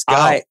up. Let's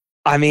go.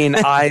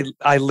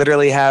 I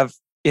literally have,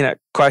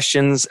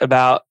 questions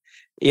about,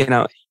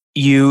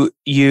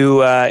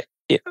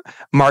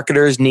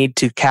 marketers need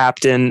to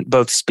captain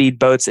both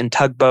speedboats and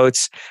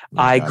tugboats.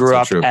 I grew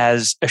up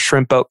as a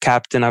shrimp boat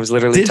captain. I was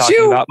literally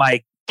talking about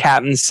my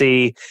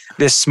captaincy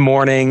this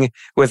morning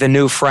with a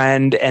new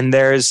friend, and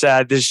there's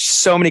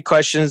so many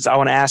questions I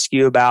want to ask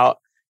you about.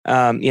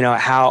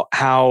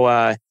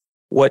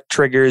 What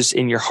triggers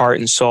in your heart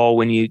and soul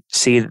when you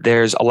see that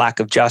there's a lack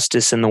of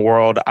justice in the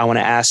world. I want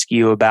to ask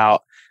you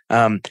about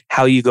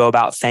how you go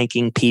about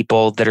thanking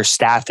people that are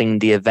staffing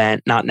the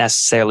event, not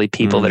necessarily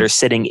people that are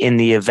sitting in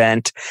the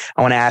event.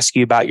 I want to ask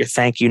you about your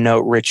thank you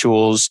note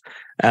rituals.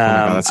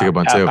 That's a good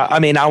one too.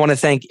 I want to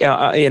thank,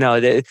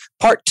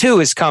 part 2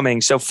 is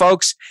coming. So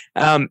folks,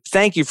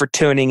 thank you for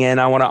tuning in.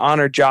 I want to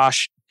honor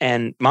Josh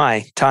and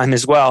my time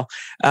as well.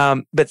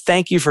 But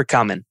thank you for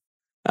coming.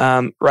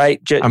 I'm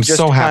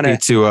so happy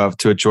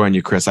to join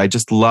you, Chris. I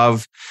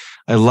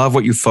love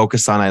what you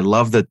focus on. I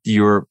love that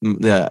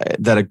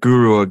that a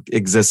guru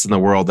exists in the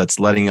world that's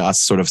letting us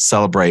sort of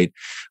celebrate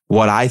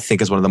what I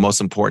think is one of the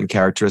most important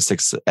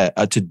characteristics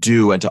to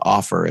do and to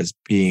offer is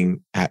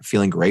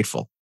feeling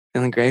grateful.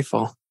 Feeling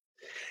grateful.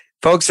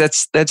 Folks,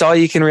 that's all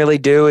you can really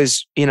do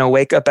is,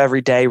 wake up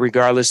every day,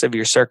 regardless of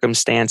your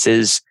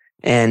circumstances,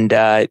 and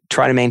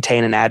try to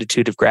maintain an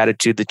attitude of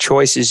gratitude. The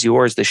choice is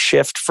yours. The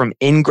shift from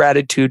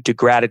ingratitude to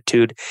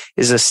gratitude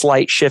is a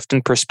slight shift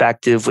in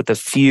perspective with a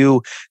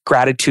few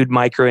gratitude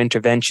micro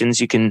interventions.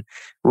 You can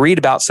read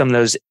about some of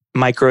those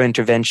micro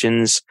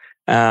interventions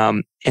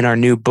in our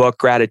new book,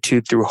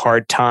 Gratitude Through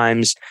Hard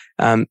Times.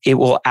 It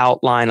will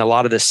outline a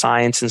lot of the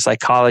science and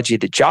psychology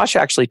that Josh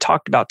actually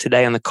talked about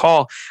today on the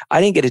call.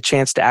 I didn't get a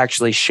chance to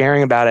actually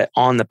sharing about it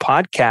on the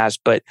podcast,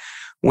 but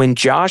when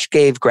Josh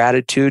gave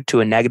gratitude to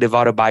a negative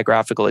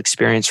autobiographical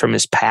experience from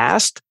his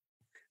past,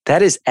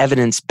 that is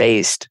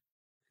evidence-based.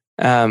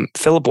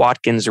 Philip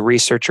Watkins, a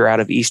researcher out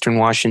of Eastern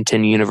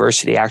Washington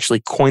University, actually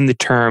coined the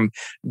term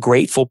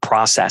grateful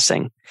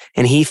processing.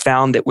 And he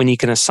found that when you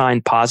can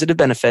assign positive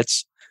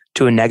benefits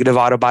to a negative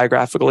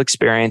autobiographical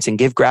experience and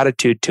give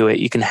gratitude to it,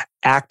 you can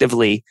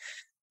actively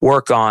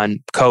work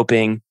on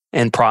coping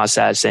and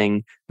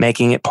processing,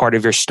 making it part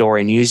of your story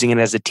and using it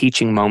as a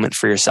teaching moment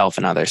for yourself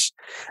and others.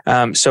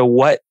 So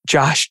what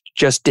Josh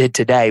just did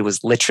today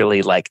was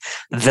literally like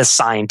the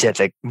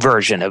scientific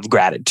version of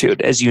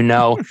gratitude. As you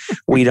know,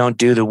 we don't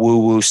do the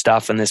woo-woo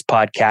stuff in this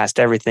podcast.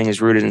 Everything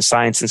is rooted in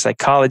science and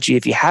psychology.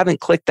 If you haven't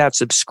clicked that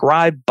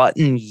subscribe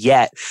button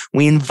yet,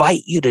 we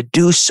invite you to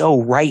do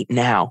so right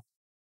now.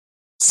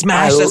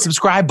 Smash that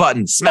subscribe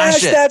button.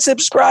 Smash that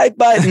subscribe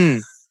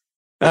button.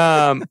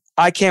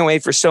 I can't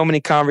wait for so many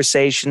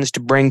conversations to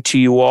bring to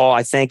you all.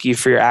 I thank you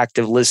for your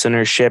active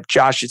listenership.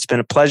 Josh, it's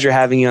been a pleasure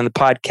having you on the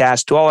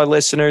podcast. To all our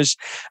listeners,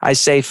 I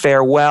say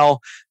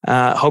farewell.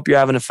 Hope you're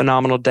having a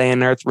phenomenal day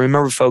on Earth.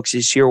 Remember, folks,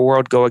 it's your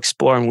world. Go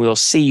explore, and we'll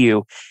see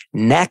you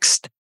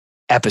next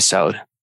episode.